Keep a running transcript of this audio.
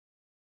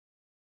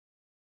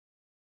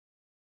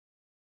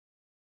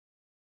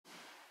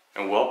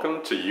And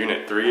welcome to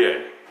Unit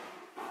 3A.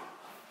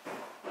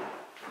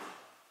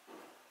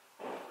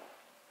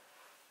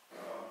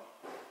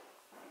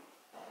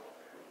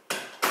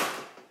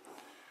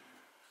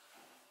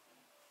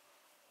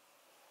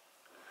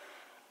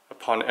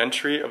 Upon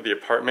entry of the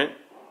apartment,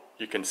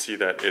 you can see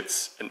that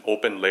it's an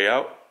open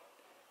layout,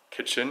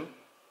 kitchen,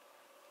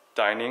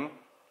 dining,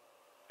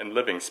 and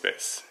living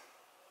space.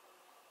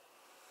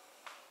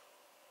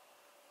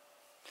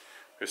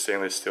 There's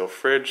stainless steel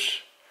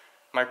fridge,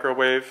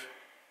 microwave,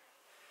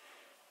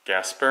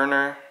 gas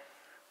burner,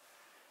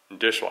 and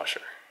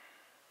dishwasher.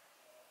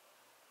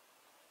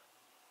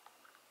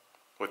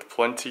 With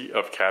plenty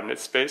of cabinet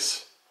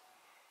space.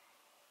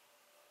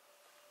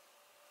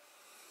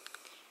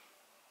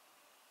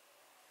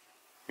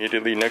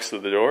 Immediately next to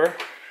the door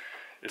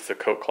is the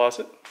coat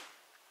closet.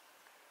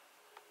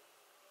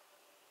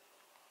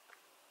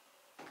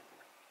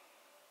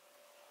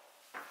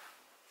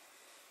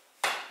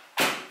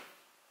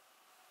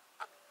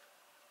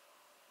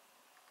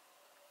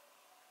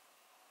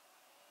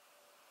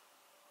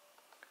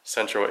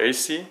 Central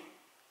AC.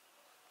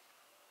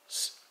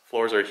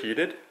 Floors are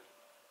heated.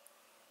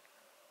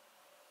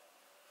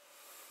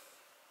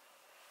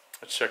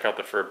 Let's check out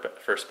the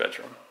first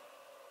bedroom.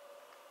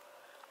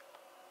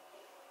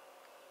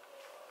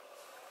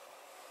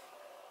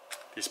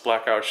 These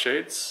blackout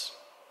shades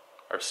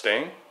are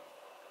staying.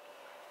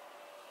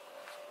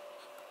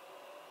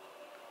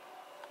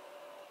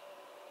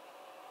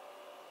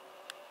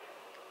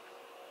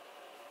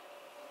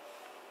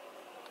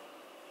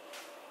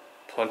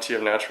 Plenty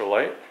of natural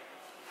light.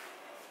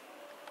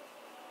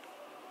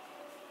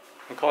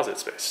 And closet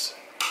space.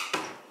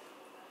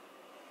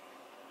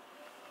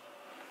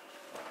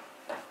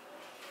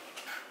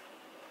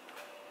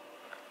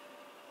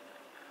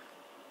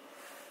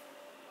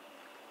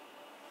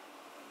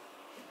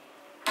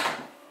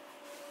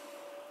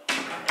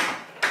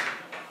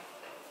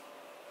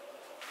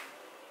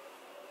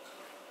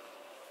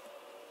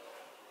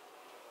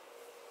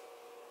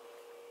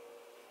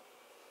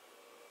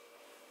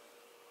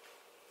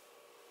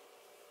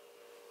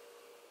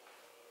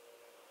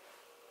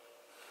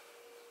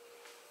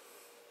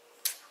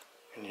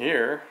 And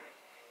here,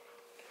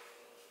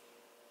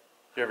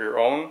 you have your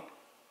own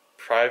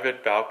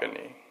private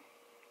balcony,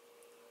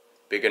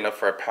 big enough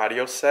for a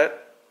patio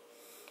set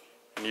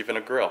and even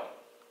a grill.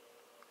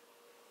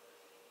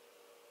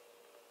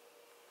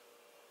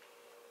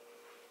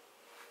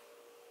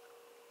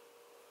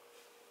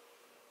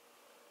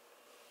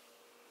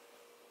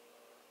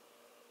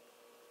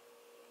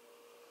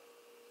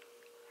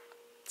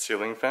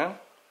 Ceiling fan.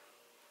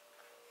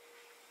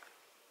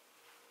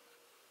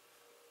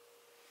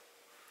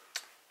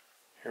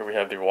 Here we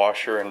have the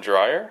washer and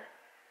dryer.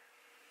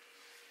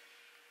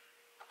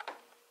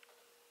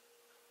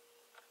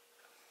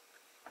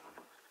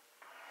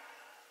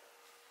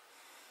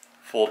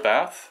 Full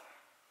bath.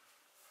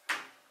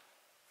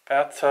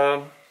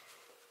 Bathtub.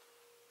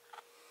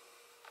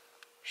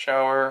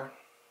 Shower.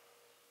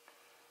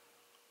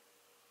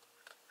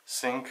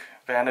 Sink,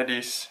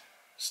 vanities,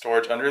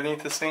 storage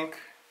underneath the sink.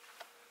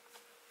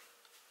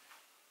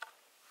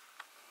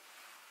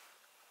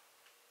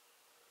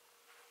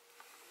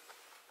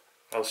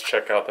 Let's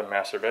check out the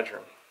master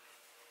bedroom.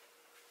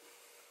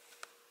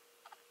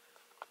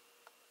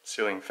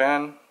 Ceiling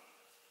fan.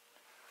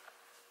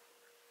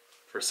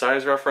 For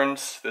size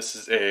reference, this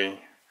is a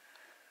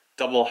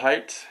double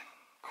height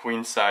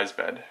queen size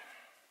bed.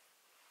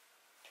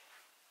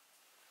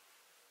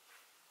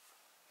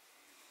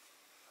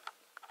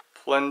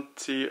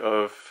 Plenty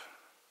of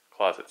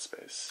closet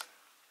space.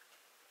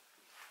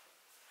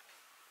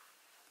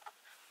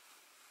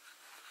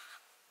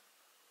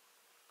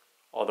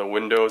 All the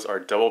windows are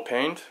double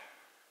paned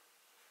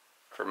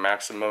for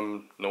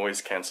maximum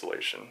noise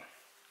cancellation.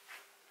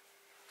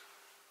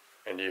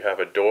 And you have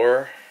a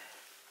door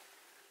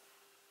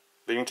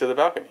leading to the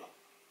balcony.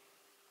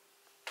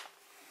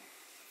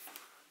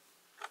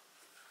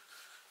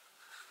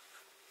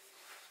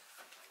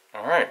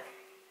 All right.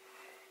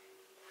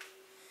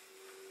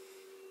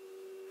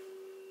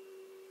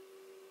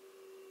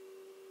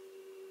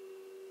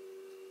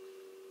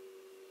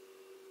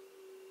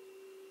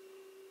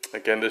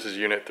 Again, this is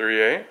Unit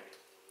 3A.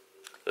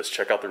 Let's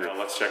check out the roof. Now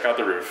let's check out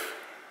the roof.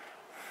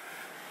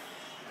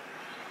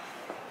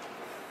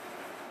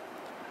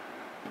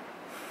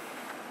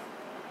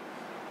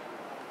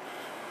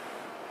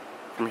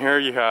 From here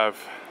you have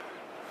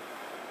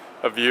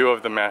a view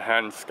of the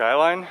Manhattan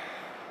skyline.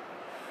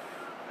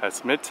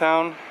 That's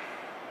Midtown.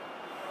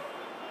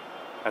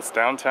 That's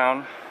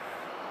downtown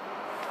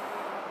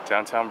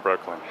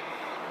Brooklyn.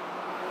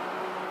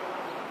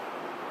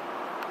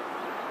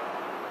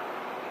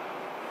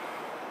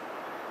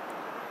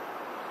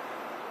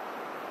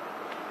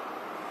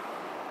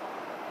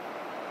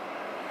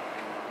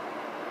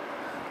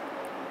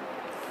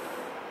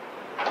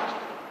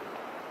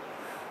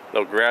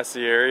 Little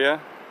grassy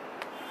area,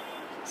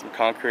 some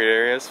concrete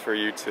areas for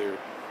you to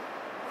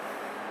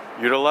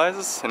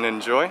utilize and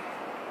enjoy.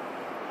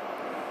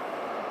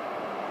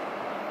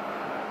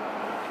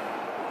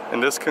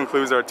 And this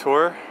concludes our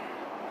tour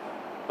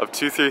of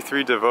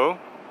 233 DeVoe,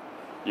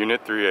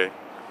 Unit 3A.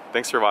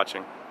 Thanks for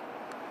watching.